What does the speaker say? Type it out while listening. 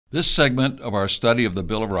This segment of our study of the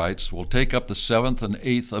Bill of Rights will take up the 7th and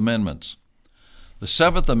 8th Amendments. The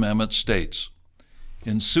 7th Amendment states,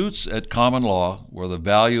 "In suits at common law, where the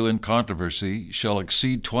value in controversy shall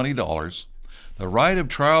exceed $20, the right of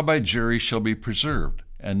trial by jury shall be preserved,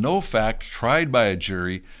 and no fact tried by a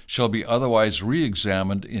jury shall be otherwise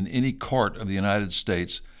re-examined in any court of the United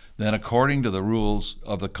States than according to the rules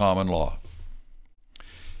of the common law."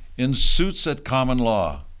 In suits at common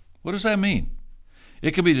law, what does that mean?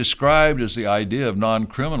 It can be described as the idea of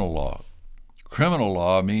non-criminal law. Criminal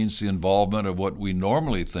law means the involvement of what we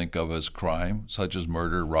normally think of as crime, such as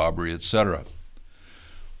murder, robbery, etc.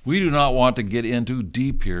 We do not want to get into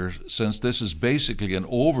deep here, since this is basically an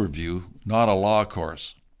overview, not a law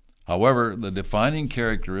course. However, the defining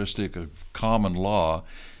characteristic of common law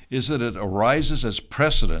is that it arises as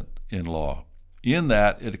precedent in law, in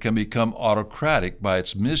that it can become autocratic by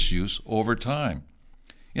its misuse over time.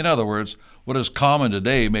 In other words, what is common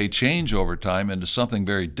today may change over time into something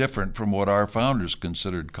very different from what our founders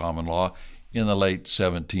considered common law in the late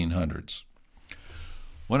 1700s.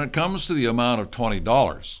 When it comes to the amount of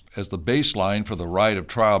 $20 as the baseline for the right of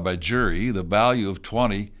trial by jury, the value of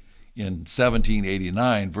 20 in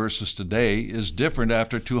 1789 versus today is different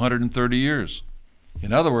after 230 years.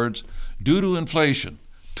 In other words, due to inflation,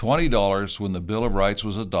 $20 when the Bill of Rights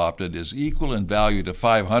was adopted is equal in value to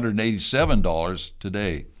 $587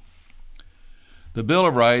 today. The Bill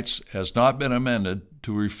of Rights has not been amended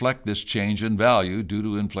to reflect this change in value due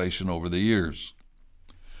to inflation over the years.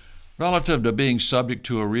 Relative to being subject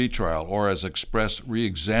to a retrial or as expressed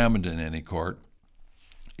re-examined in any court,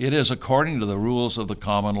 it is according to the rules of the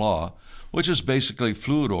common law, which is basically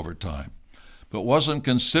fluid over time, but wasn't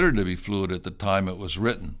considered to be fluid at the time it was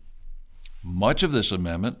written. Much of this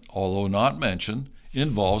amendment, although not mentioned,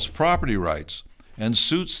 involves property rights and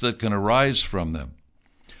suits that can arise from them.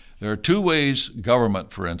 There are two ways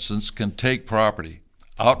government, for instance, can take property: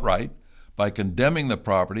 outright, by condemning the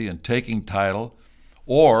property and taking title,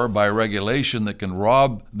 or by regulation that can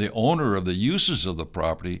rob the owner of the uses of the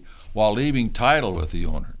property while leaving title with the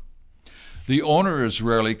owner. The owner is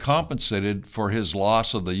rarely compensated for his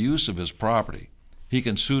loss of the use of his property. He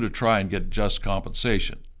can sue to try and get just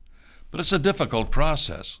compensation. But it's a difficult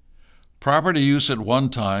process. Property use at one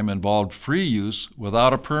time involved free use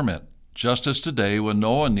without a permit, just as today when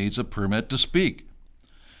no one needs a permit to speak.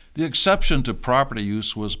 The exception to property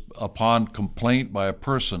use was upon complaint by a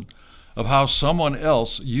person of how someone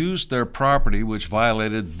else used their property which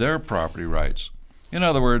violated their property rights. In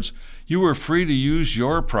other words, you were free to use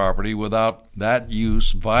your property without that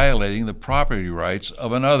use violating the property rights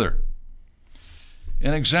of another.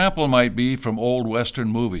 An example might be from old Western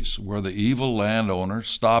movies, where the evil landowner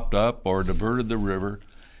stopped up or diverted the river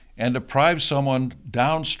and deprived someone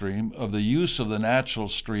downstream of the use of the natural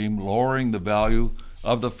stream, lowering the value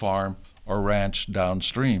of the farm or ranch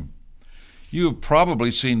downstream. You have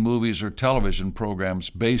probably seen movies or television programs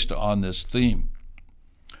based on this theme.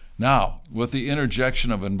 Now, with the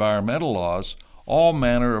interjection of environmental laws, all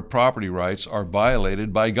manner of property rights are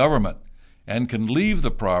violated by government and can leave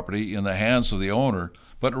the property in the hands of the owner,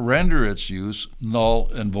 but render its use null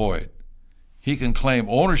and void. He can claim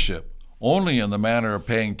ownership only in the manner of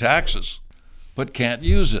paying taxes, but can't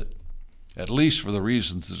use it, at least for the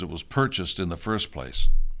reasons that it was purchased in the first place.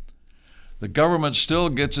 The government still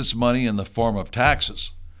gets its money in the form of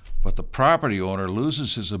taxes, but the property owner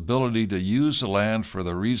loses his ability to use the land for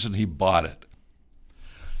the reason he bought it.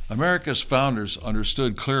 America's founders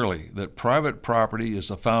understood clearly that private property is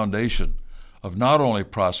the foundation of not only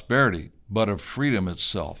prosperity, but of freedom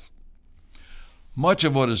itself. Much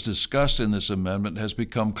of what is discussed in this amendment has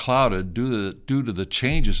become clouded due to the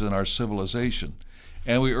changes in our civilization,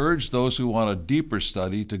 and we urge those who want a deeper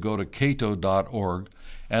study to go to cato.org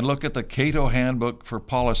and look at the Cato Handbook for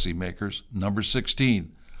Policymakers, number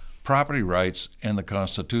 16, Property Rights and the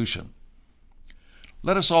Constitution.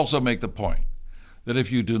 Let us also make the point that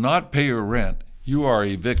if you do not pay your rent, you are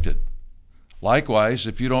evicted. Likewise,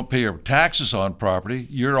 if you don't pay your taxes on property,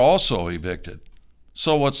 you're also evicted.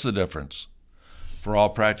 So what's the difference? For all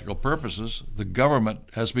practical purposes, the government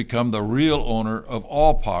has become the real owner of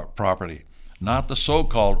all property, not the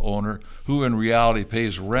so-called owner who in reality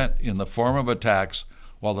pays rent in the form of a tax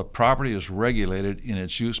while the property is regulated in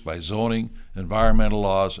its use by zoning, environmental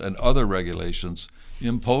laws, and other regulations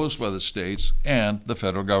imposed by the states and the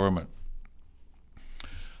federal government.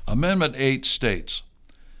 Amendment 8 states,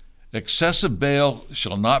 "Excessive bail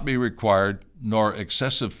shall not be required, nor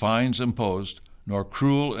excessive fines imposed, nor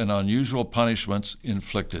cruel and unusual punishments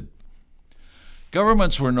inflicted."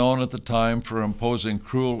 Governments were known at the time for imposing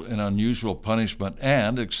cruel and unusual punishment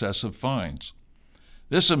and excessive fines.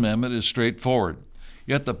 This amendment is straightforward.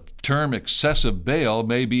 Yet the term excessive bail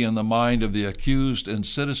may be in the mind of the accused and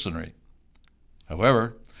citizenry.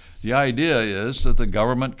 However, the idea is that the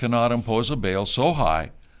government cannot impose a bail so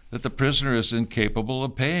high that the prisoner is incapable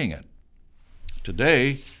of paying it.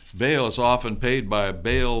 Today, bail is often paid by a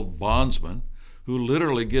bail bondsman who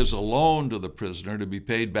literally gives a loan to the prisoner to be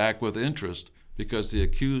paid back with interest because the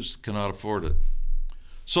accused cannot afford it.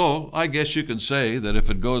 So, I guess you can say that if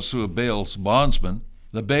it goes through a bail bondsman,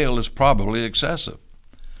 the bail is probably excessive.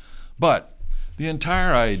 But the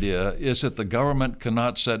entire idea is that the government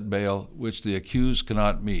cannot set bail which the accused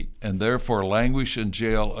cannot meet, and therefore languish in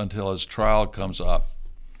jail until his trial comes up.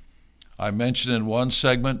 I mentioned in one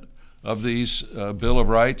segment of these Bill of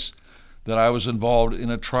Rights that I was involved in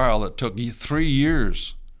a trial that took 3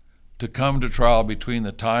 years to come to trial between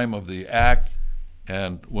the time of the act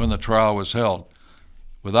and when the trial was held.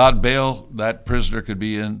 Without bail, that prisoner could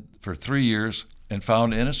be in for 3 years and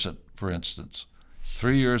found innocent, for instance.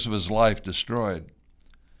 3 years of his life destroyed.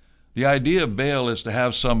 The idea of bail is to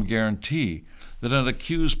have some guarantee that an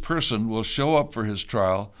accused person will show up for his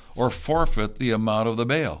trial or forfeit the amount of the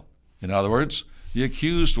bail. In other words, the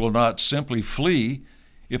accused will not simply flee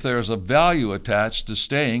if there is a value attached to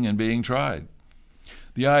staying and being tried.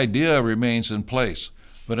 The idea remains in place,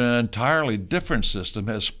 but an entirely different system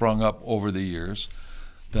has sprung up over the years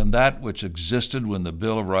than that which existed when the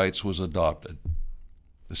Bill of Rights was adopted.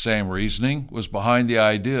 The same reasoning was behind the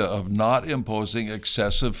idea of not imposing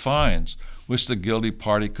excessive fines, which the guilty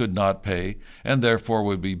party could not pay and therefore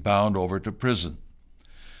would be bound over to prison.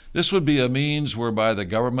 This would be a means whereby the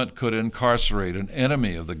government could incarcerate an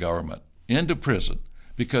enemy of the government into prison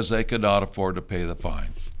because they could not afford to pay the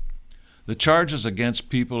fine. The charges against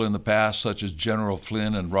people in the past, such as General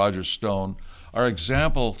Flynn and Roger Stone, are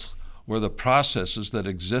examples where the processes that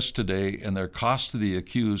exist today and their cost to the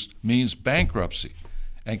accused means bankruptcy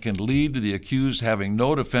and can lead to the accused having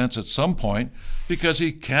no defense at some point because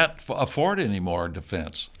he can't afford any more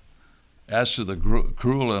defense. As to the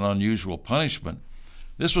cruel and unusual punishment,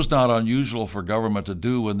 this was not unusual for government to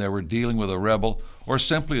do when they were dealing with a rebel or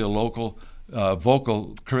simply a local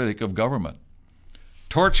vocal critic of government.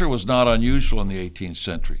 Torture was not unusual in the 18th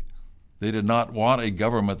century. They did not want a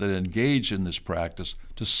government that engaged in this practice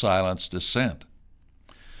to silence dissent.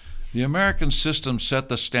 The American system set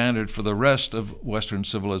the standard for the rest of Western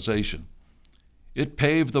civilization. It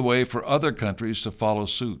paved the way for other countries to follow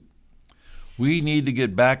suit. We need to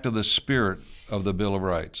get back to the spirit of the Bill of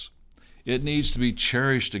Rights. It needs to be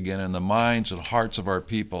cherished again in the minds and hearts of our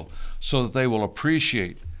people so that they will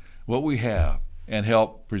appreciate what we have and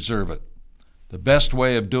help preserve it. The best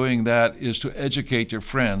way of doing that is to educate your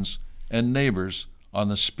friends and neighbors on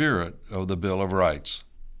the spirit of the Bill of Rights.